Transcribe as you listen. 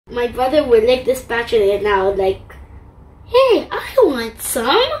my brother would lick the spatula and I would like, hey, I want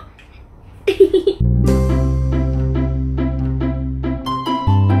some.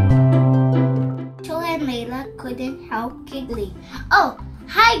 And Layla couldn't help giggling. Oh,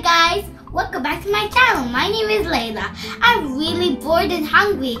 hi guys! Welcome back to my channel. My name is Layla. I'm really bored and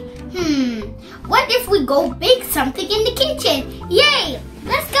hungry. What if we go bake something in the kitchen? Yay!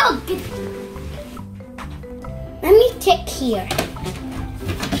 Let's go! Let me check here.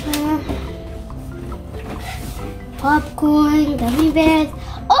 Popcorn, gummy bears.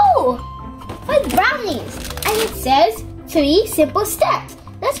 Oh! Fudge brownies! And it says 3 simple steps.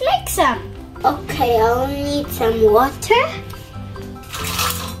 Let's make some. Okay, I'll need some water.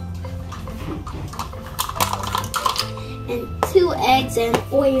 And 2 eggs and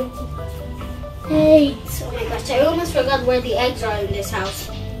oil. Eggs. Oh my gosh, I almost forgot where the eggs are in this house.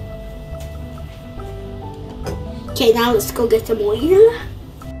 Okay, now let's go get some oil.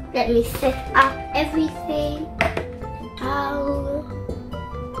 Let me set up everything. Towel.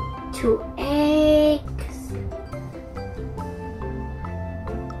 2 eggs.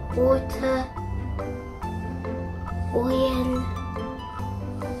 Water, oil,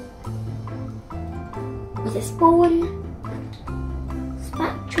 with a spoon,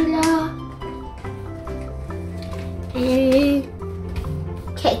 spatula, and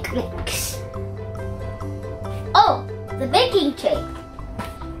cake mix. Oh, the baking tray.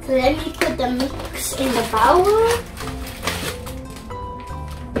 So let me put the mix in the bowl.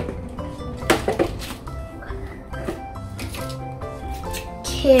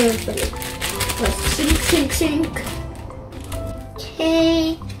 Carefully. Sink.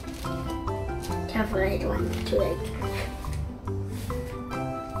 Okay. Careful, I don't want it to like.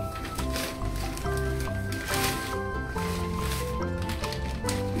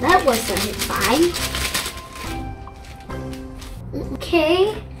 That wasn't fine. Okay.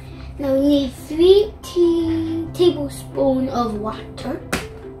 Now we need 3 tablespoons of water.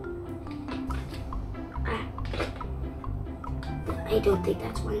 I don't think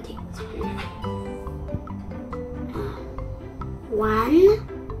that's 1 tablespoon. 1.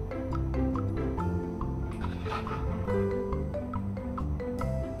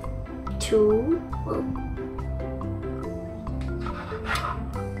 2.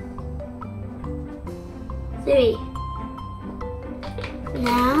 3.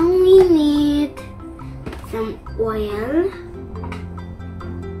 Now we need some oil.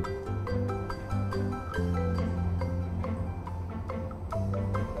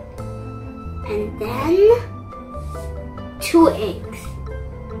 And then 2 eggs.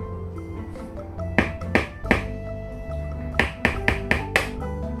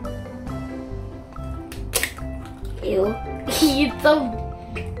 Ew. It's so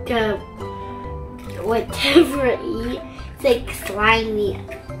whatever it's like slimy.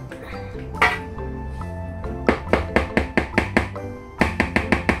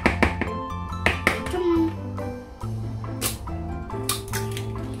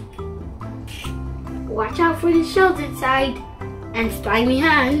 Watch out for the shells inside and slimy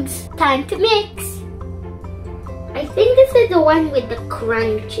hands. Time to mix. I think this is the one with the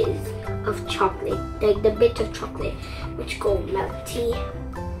crunches of chocolate, like the bit of chocolate, which go melty.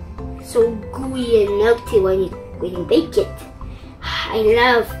 So gooey and melty when you bake it. I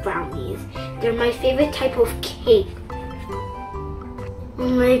love brownies. They're my favorite type of cake. Oh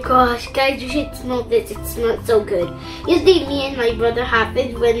my gosh, guys, you should smell this. It smells so good. Usually me and my brother have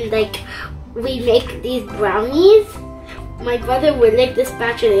it when like we make these brownies. My brother would lick the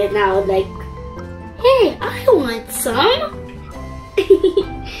spatula and I would like, hey, I want some.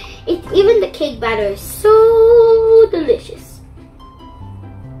 Even the cake batter is so delicious.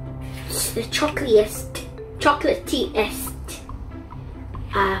 It's the chocolatiest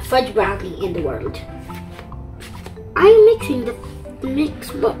fudge brownie in the world. I'm mixing the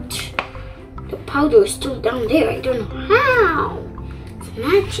mix, but the powder is still down there. I don't know how. It's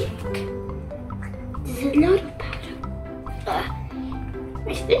magic. There's a lot of powder.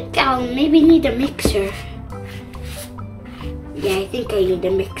 I think I'll maybe need a mixer. Yeah, I think I need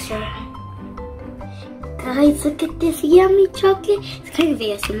a mixer. Guys, look at this yummy chocolate. It's kind of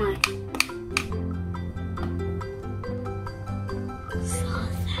ASMR. So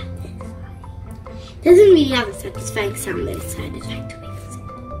satisfying. Doesn't really have a satisfying sound, but it's satisfying to mix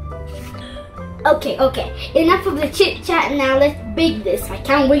it. Okay. Enough of the chit chat. Now let's bake this. I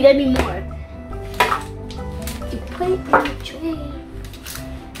can't wait anymore. You put it in the tray.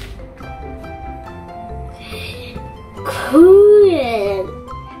 Cool.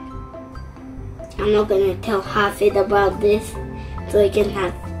 I'm not gonna tell Hafid about this, so I can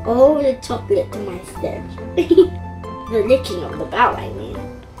have all the chocolate to myself. The licking of the bowl, I mean.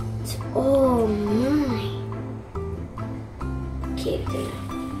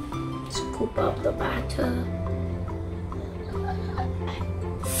 batter. Scoop up the batter.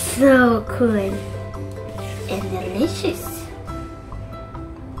 So good and delicious.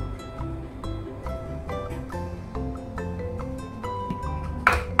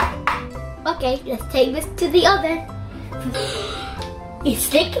 Okay, let's take this to the oven. It's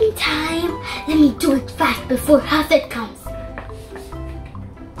baking time. Let me do it fast before hazard comes.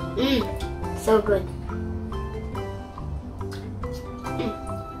 So good.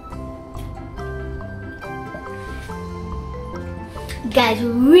 Guys,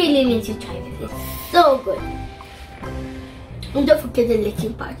 really need to try this. It's so good. And don't forget the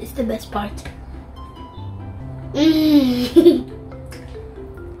licking part. It's the best part.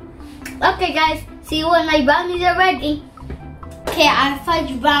 Okay guys, see you when my brownies are ready. Okay, our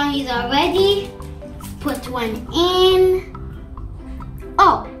fudge brownies are ready. Put one in.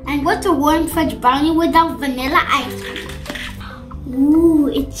 Oh, and what's a warm fudge brownie without vanilla ice cream? Ooh,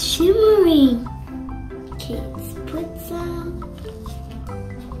 it's shimmering. Okay, let's put some.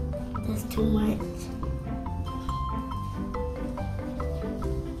 That's too much.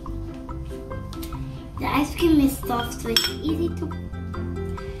 The ice cream is soft, so it's easy to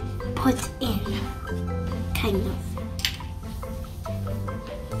put in, kind of.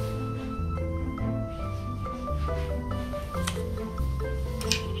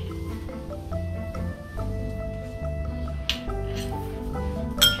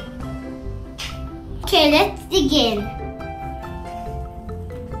 Okay, let's begin.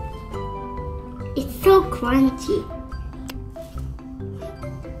 It's so crunchy.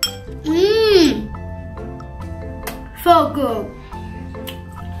 So good.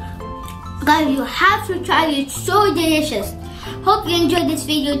 Guys, you have to try it. It's so delicious. Hope you enjoyed this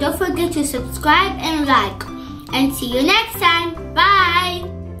video. Don't forget to subscribe and like. And see you next time. Bye.